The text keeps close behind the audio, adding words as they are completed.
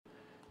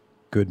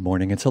Good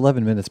morning. It's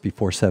 11 minutes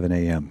before 7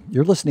 a.m.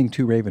 You're listening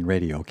to Raven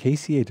Radio,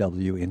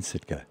 KCAW in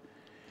Sitka.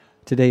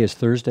 Today is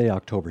Thursday,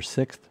 October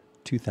 6th,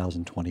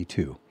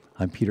 2022.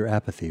 I'm Peter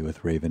Apathy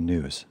with Raven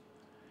News.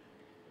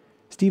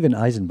 Stephen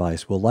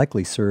Eisenbeis will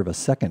likely serve a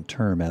second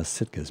term as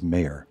Sitka's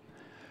mayor.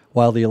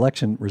 While the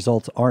election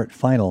results aren't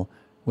final,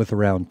 with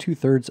around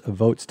two-thirds of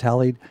votes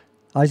tallied,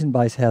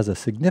 Eisenbeis has a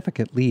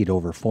significant lead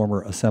over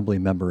former Assembly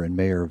member and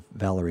Mayor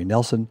Valerie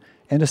Nelson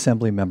and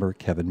Assembly member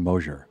Kevin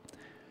Mosier.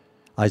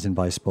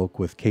 Eisenbeis spoke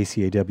with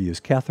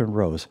KCAW's Catherine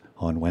Rose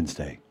on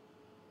Wednesday.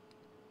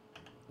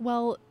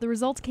 Well, the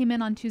results came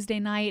in on Tuesday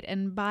night,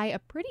 and by a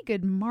pretty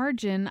good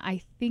margin,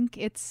 I think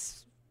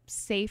it's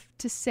safe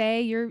to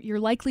say you're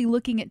likely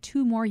looking at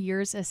 2 more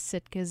years as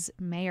Sitka's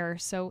mayor.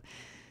 So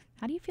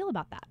how do you feel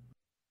about that?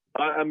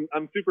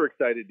 I'm super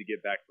excited to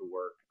get back to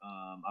work.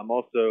 I'm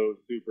also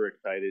super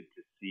excited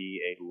to see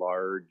a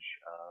large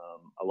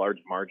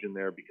margin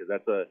there, because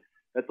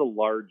that's a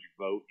large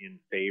vote in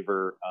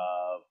favor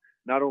of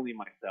not only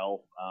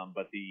myself,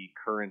 but the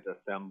current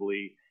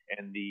assembly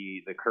and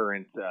the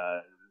current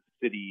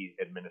city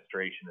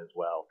administration as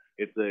well.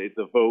 It's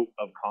a vote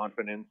of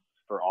confidence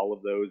for all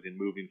of those in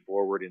moving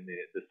forward in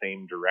the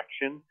same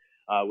direction,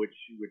 which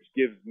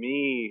gives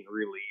me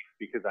relief,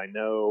 because I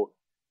know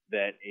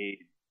that a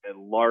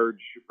large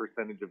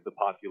percentage of the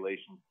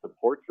population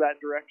supports that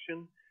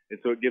direction, and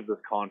so it gives us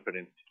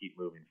confidence to keep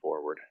moving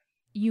forward.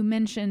 You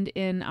mentioned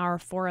in our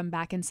forum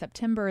back in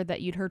September that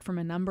you'd heard from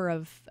a number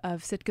of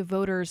Sitka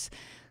voters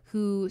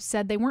who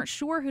said they weren't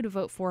sure who to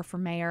vote for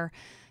mayor,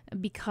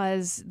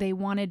 because they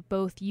wanted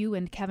both you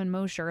and Kevin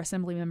Mosier,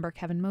 Assemblymember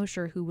Kevin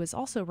Mosier, who was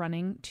also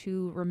running,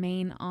 to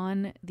remain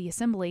on the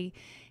assembly.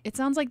 It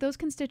sounds like those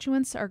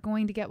constituents are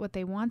going to get what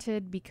they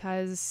wanted,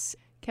 because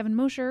Kevin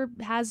Mosier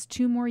has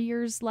 2 more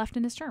years left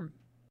in his term.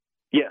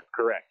 Yes,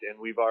 correct. And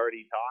we've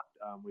already talked.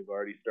 We've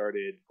already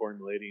started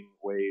formulating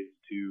ways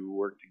to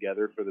work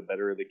together for the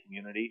better of the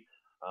community.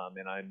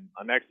 And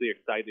I'm actually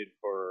excited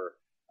for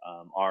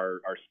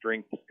our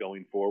strengths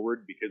going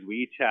forward, because we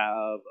each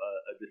have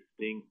a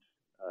distinct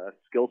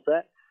skill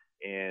set,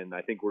 and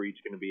I think we're each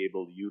going to be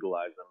able to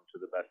utilize them to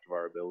the best of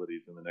our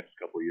abilities in the next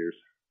couple of years.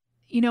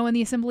 You know, and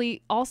the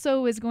Assembly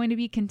also is going to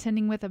be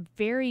contending with a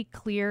very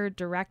clear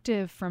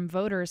directive from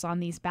voters on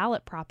these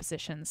ballot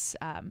propositions.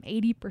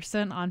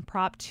 80% on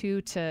Prop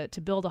 2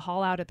 to build a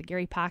haul out at the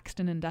Gary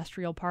Paxton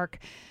Industrial Park.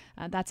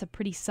 That's a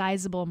pretty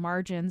sizable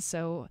margin,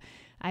 so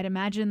I'd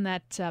imagine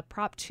that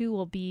Prop 2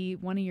 will be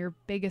one of your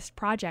biggest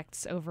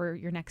projects over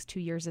your next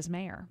 2 years as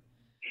mayor.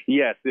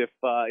 Yes, if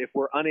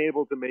we're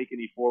unable to make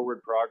any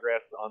forward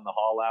progress on the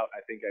haul out,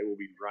 I think I will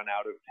be run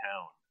out of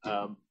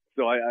town.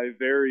 So I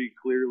very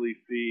clearly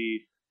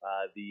see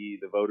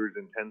the voters'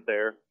 intent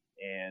there,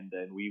 and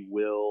we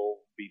will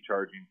be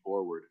charging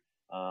forward.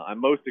 I'm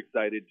most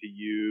excited to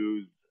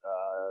use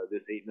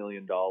this $8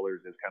 million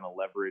as kind of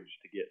leverage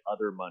to get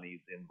other monies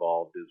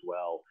involved as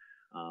well.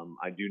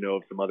 I do know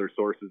of some other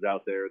sources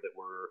out there that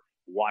were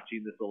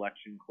watching this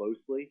election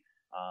closely,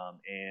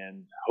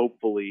 and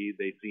hopefully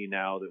they see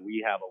now that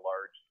we have a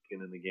large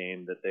skin in the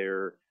game, that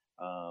they're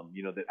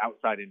that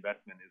outside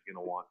investment is going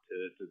to want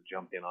to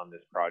jump in on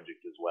this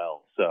project as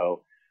well.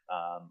 So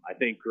I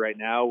think right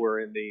now we're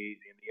in the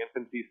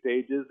infancy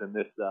stages, and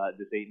this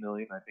 $8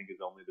 million I think is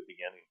only the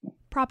beginning.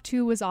 Prop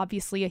 2 was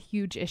obviously a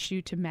huge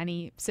issue to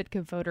many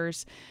Sitka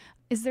voters.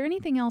 Is there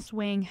anything else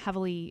weighing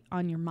heavily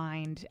on your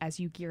mind as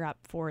you gear up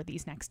for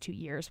these next 2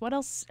 years? What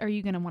else are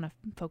you going to want to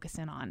focus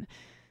in on?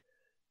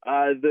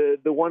 The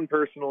one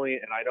personally,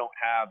 and I don't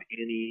have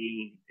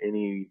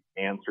any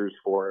answers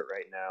for it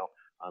right now.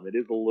 It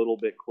is a little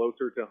bit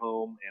closer to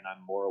home, and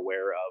I'm more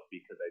aware of,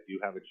 because I do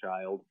have a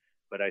child.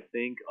 But I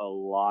think a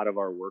lot of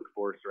our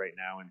workforce right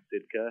now in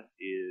Sitka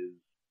is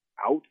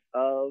out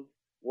of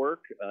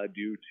work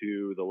due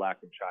to the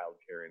lack of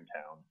childcare in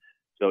town.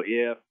 So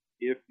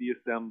if the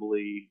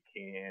assembly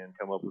can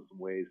come up with some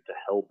ways to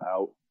help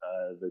out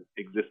the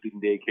existing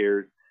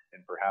daycares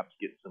and perhaps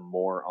get some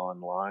more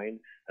online,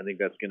 I think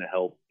that's going to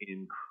help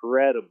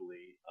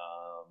incredibly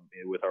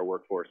with our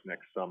workforce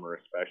next summer,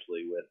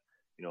 especially with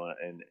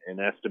an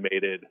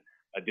estimated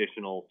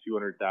additional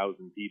 200,000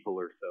 people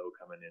or so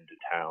coming into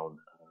town.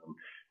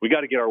 We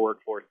got to get our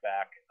workforce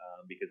back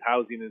because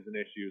housing is an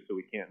issue, so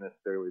we can't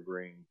necessarily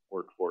bring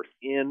workforce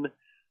in.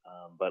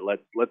 But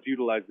let's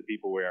utilize the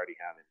people we already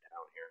have in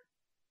town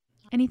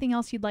here. Anything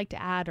else you'd like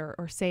to add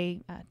or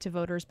say to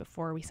voters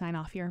before we sign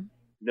off here?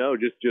 No,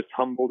 just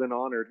humbled and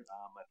honored.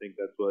 I think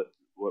that's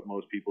what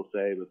most people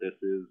say, but this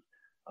is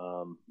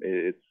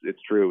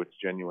it's true. It's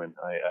genuine.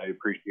 I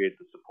appreciate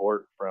the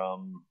support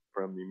from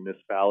the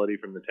municipality,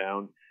 from the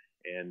town,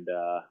 and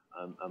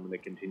I'm going to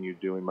continue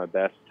doing my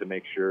best to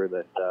make sure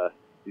that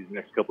these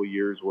next couple of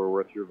years were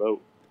worth your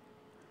vote.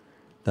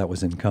 That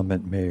was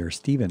incumbent Mayor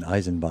Stephen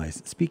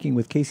Eisenbeis speaking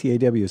with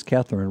KCAW's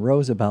Catherine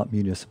Rose about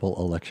municipal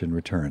election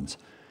returns.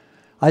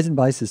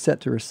 Eisenbeis is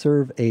set to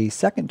serve a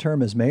second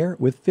term as mayor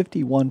with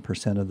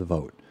 51% of the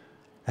vote.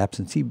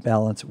 Absentee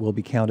ballots will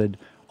be counted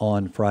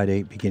on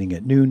Friday beginning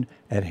at noon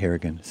at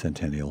Harrigan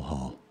Centennial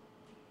Hall.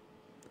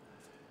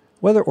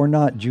 Whether or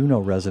not Juneau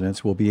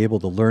residents will be able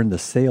to learn the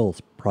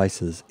sales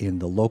prices in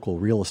the local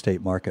real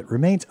estate market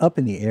remains up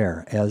in the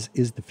air, as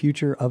is the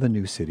future of a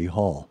new city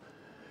hall.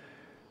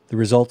 The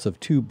results of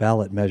 2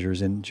 ballot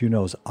measures in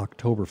Juneau's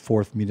October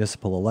 4th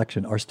municipal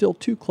election are still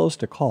too close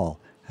to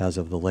call as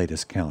of the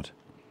latest count.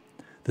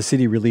 The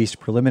city released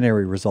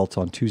preliminary results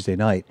on Tuesday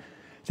night.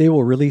 They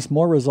will release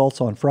more results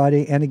on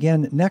Friday and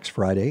again next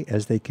Friday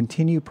as they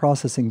continue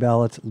processing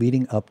ballots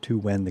leading up to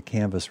when the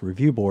Canvass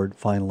Review Board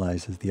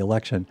finalizes the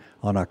election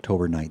on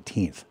October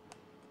 19th.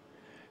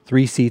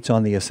 3 seats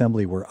on the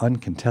Assembly were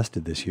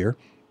uncontested this year.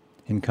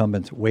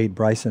 Incumbents Wade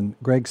Bryson,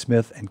 Greg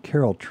Smith, and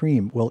Carol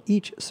Treem will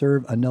each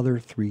serve another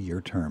 3-year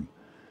term.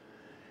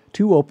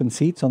 2 open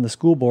seats on the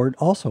school board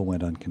also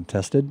went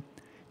uncontested.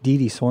 Dee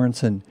Dee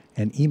Sorensen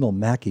and Emil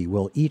Mackey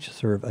will each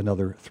serve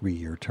another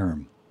 3-year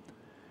term.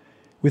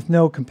 With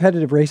no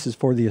competitive races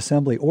for the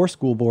Assembly or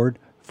school board,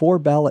 4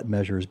 ballot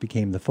measures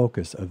became the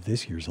focus of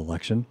this year's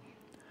election.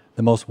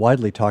 The most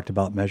widely talked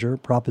about measure,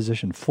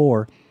 Proposition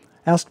 4,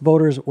 asked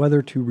voters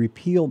whether to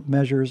repeal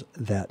measures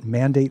that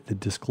mandate the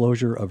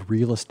disclosure of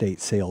real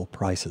estate sale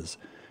prices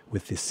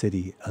with the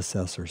city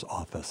assessor's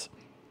office.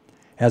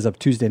 As of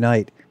Tuesday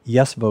night,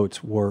 yes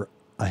votes were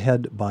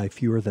ahead by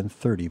fewer than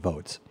 30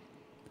 votes.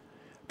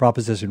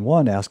 Proposition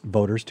 1 asked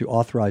voters to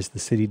authorize the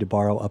city to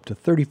borrow up to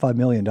 $35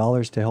 million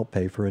to help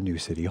pay for a new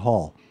city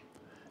hall.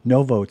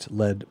 No votes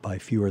led by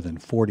fewer than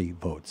 40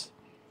 votes.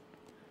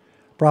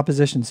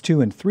 Propositions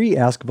 2 and 3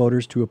 ask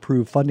voters to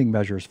approve funding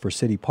measures for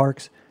city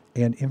parks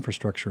and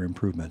infrastructure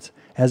improvements.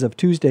 As of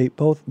Tuesday,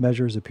 both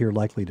measures appear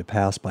likely to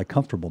pass by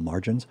comfortable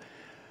margins.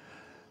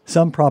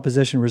 Some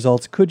proposition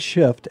results could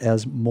shift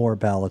as more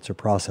ballots are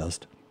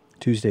processed.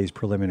 Tuesday's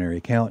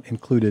preliminary count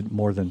included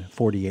more than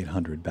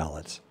 4,800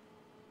 ballots.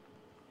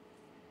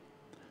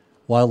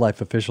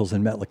 Wildlife officials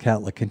in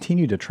Metlakatla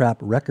continue to trap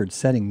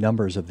record-setting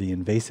numbers of the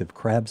invasive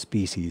crab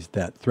species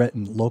that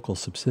threaten local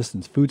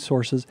subsistence food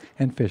sources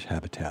and fish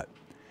habitat.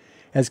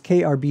 As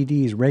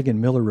KRBD's Reagan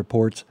Miller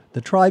reports,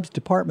 the tribe's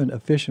Department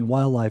of Fish and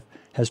Wildlife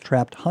has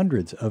trapped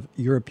hundreds of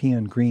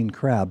European green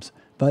crabs,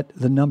 but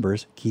the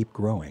numbers keep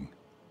growing.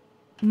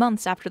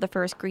 Months after the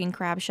first green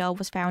crab shell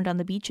was found on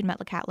the beach in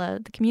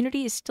Metlakatla, the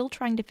community is still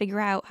trying to figure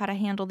out how to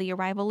handle the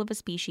arrival of a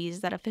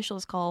species that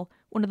officials call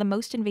one of the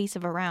most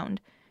invasive around.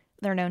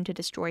 They're known to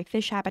destroy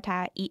fish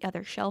habitat, eat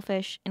other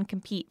shellfish, and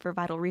compete for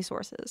vital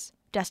resources.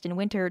 Dustin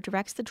Winter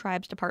directs the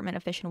tribe's Department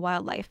of Fish and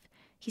Wildlife.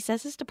 He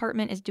says his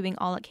department is doing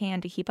all it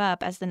can to keep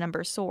up as the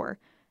numbers soar,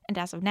 and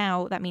as of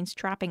now, that means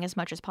trapping as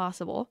much as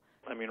possible.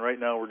 I mean, right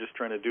now we're just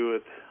trying to do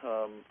it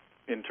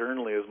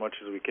internally as much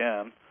as we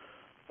can.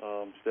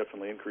 It's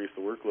definitely increased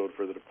the workload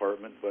for the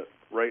department, but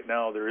right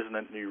now there isn't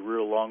any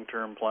real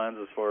long-term plans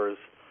as far as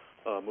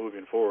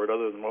moving forward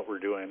other than what we're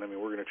doing. I mean,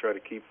 we're going to try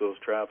to keep those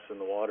traps in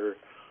the water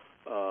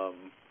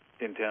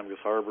in Tamgus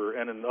Harbor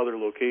and in other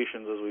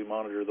locations as we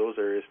monitor those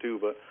areas too,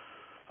 but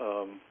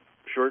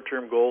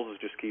short-term goals is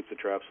just keep the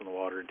traps in the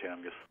water in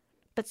Tamgus.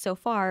 But so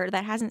far,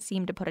 that hasn't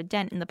seemed to put a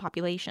dent in the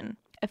population.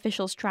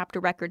 Officials trapped a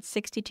record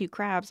 62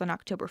 crabs on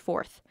October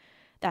 4th.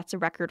 That's a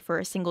record for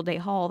a single-day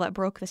haul that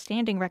broke the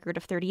standing record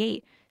of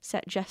 38,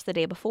 set just the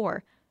day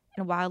before,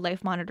 and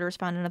wildlife monitors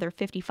found another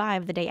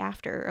 55 the day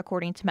after,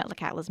 according to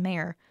Metlakatla's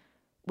mayor.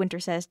 Winter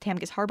says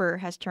Tamgus Harbor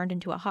has turned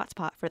into a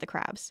hotspot for the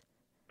crabs.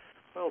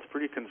 Well, it's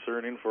pretty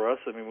concerning for us.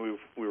 I mean,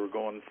 we were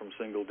going from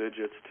single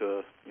digits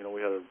to,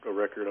 we had a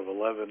record of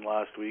 11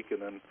 last week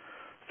and then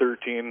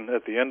 13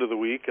 at the end of the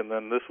week, and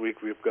then this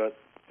week we've got,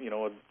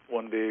 a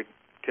one-day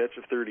catch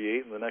of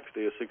 38 and the next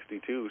day of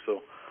 62,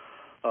 so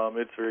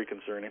it's very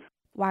concerning.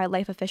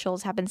 Wildlife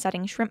officials have been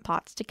setting shrimp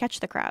pots to catch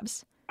the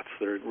crabs.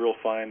 They're real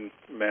fine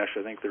mesh.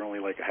 I think they're only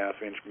like a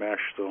half-inch mesh,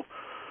 so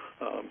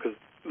because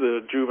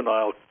the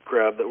juvenile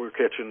crab that we're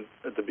catching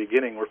at the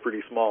beginning were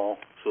pretty small,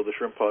 so the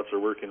shrimp pots are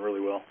working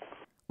really well.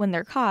 When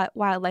they're caught,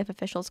 wildlife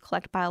officials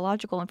collect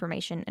biological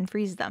information and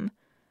freeze them.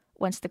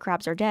 Once the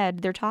crabs are dead,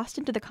 they're tossed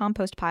into the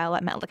compost pile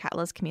at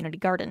Metlakatla's community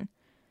garden.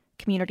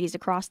 Communities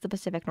across the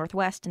Pacific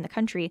Northwest and the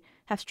country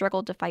have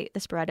struggled to fight the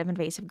spread of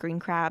invasive green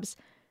crabs.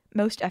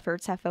 Most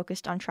efforts have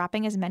focused on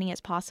trapping as many as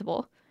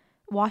possible.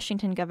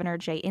 Washington Governor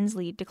Jay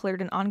Inslee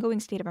declared an ongoing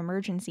state of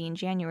emergency in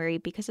January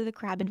because of the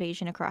crab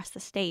invasion across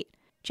the state.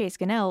 Chase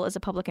Gunnell is a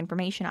public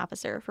information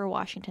officer for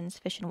Washington's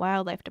Fish and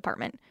Wildlife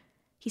Department.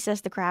 He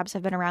says the crabs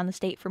have been around the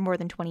state for more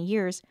than 20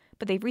 years,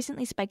 but they've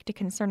recently spiked to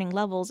concerning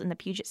levels in the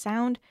Puget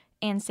Sound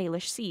and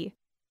Salish Sea.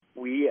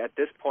 We, at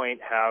this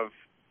point, have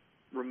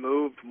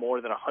removed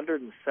more than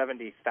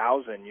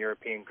 170,000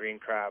 European green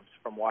crabs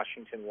from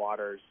Washington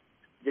waters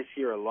this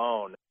year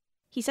alone.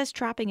 He says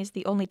trapping is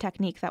the only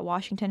technique that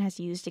Washington has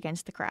used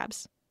against the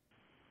crabs.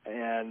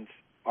 And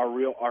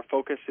our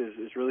focus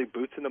is really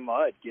boots in the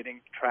mud,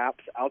 getting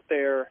traps out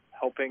there,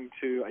 helping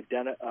to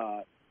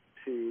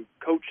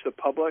coach the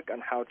public on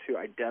how to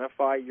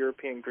identify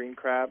European green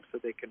crabs so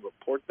they can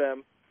report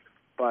them.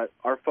 But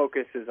our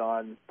focus is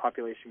on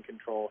population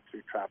control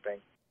through trapping.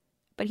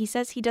 But he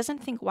says he doesn't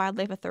think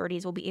wildlife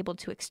authorities will be able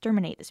to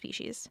exterminate the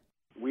species.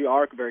 We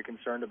are very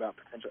concerned about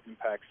potential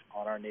impacts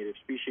on our native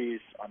species,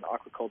 on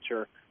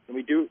aquaculture, And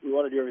we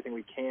want to do everything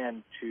we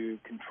can to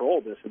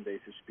control this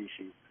invasive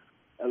species.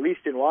 At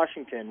least in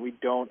Washington, we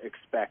don't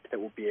expect that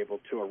we'll be able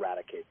to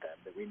eradicate them,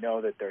 that we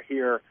know that they're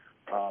here.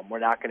 We're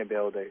not going to be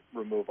able to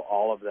remove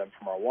all of them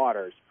from our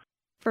waters.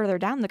 Further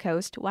down the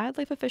coast,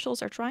 wildlife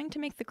officials are trying to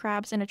make the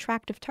crabs an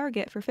attractive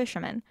target for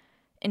fishermen.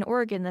 In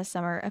Oregon this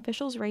summer,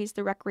 officials raised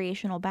the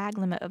recreational bag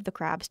limit of the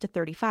crabs to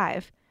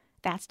 35.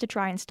 That's to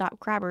try and stop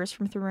crabbers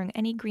from throwing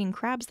any green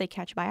crabs they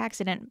catch by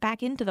accident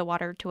back into the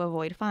water to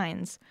avoid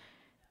fines.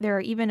 There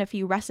are even a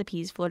few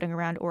recipes floating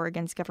around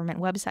Oregon's government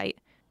website,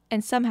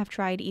 and some have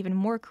tried even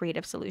more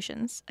creative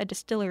solutions. A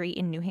distillery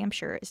in New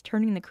Hampshire is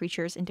turning the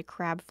creatures into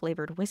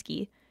crab-flavored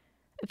whiskey.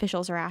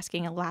 Officials are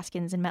asking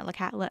Alaskans in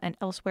Metlakatla and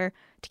elsewhere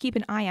to keep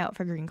an eye out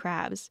for green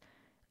crabs.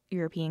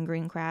 European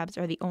green crabs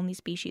are the only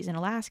species in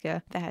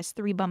Alaska that has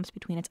 3 bumps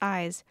between its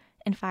eyes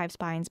and 5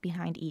 spines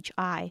behind each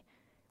eye.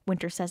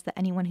 Winter says that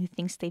anyone who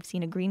thinks they've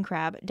seen a green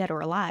crab, dead or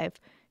alive,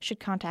 should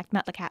contact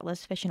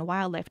Metlakatla's Fish and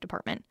Wildlife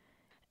Department.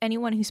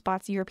 Anyone who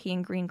spots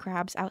European green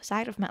crabs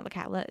outside of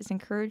Metlakatla is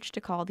encouraged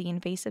to call the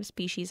Invasive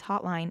Species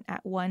Hotline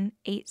at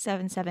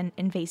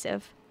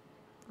 1-877-INVASIVE.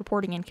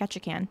 Reporting in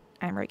Ketchikan,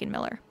 I'm Reagan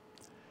Miller.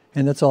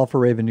 And that's all for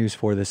Raven News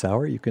for this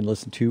hour. You can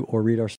listen to or read our